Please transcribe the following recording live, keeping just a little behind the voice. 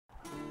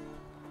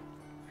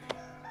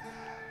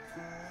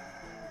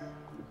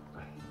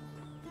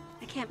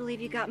can't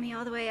believe you got me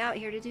all the way out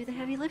here to do the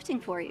heavy lifting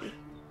for you.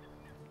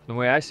 The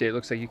way I see it, it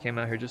looks like you came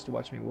out here just to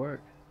watch me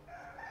work.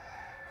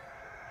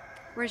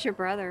 Where's your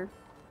brother?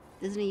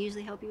 Doesn't he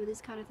usually help you with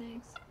these kind of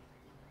things?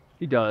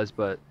 He does,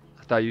 but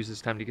I thought I'd use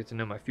this time to get to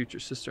know my future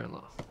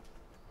sister-in-law.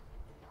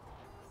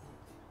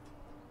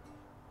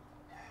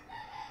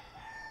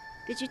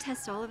 Did you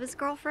test all of his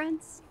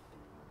girlfriends?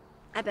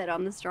 I bet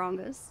I'm the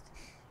strongest.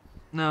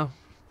 No,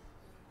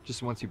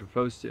 just once he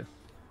proposed to.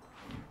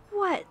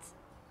 What?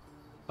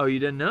 Oh, you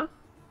didn't know?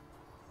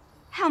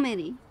 How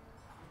many?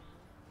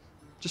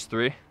 Just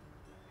 3.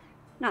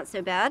 Not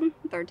so bad.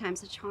 Third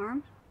time's a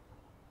charm.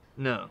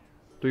 No,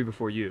 3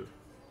 before you.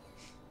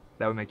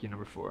 That would make you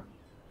number 4.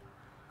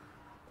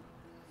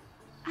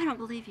 I don't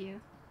believe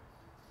you.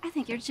 I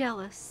think you're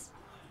jealous.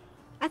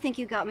 I think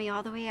you got me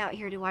all the way out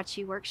here to watch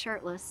you work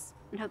shirtless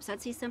in hopes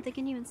I'd see something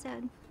in you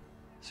instead.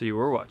 So you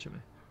were watching me.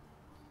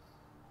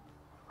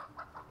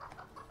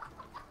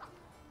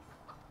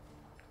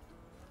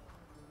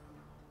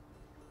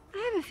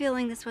 I have a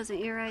feeling this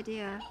wasn't your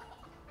idea.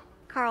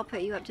 Carl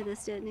put you up to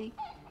this, didn't he?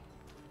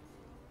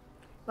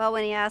 Well,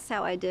 when he asks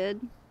how I did,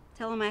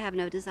 tell him I have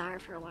no desire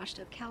for a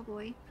washed-up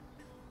cowboy.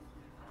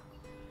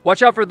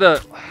 Watch out for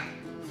the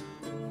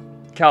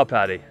cow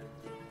patty.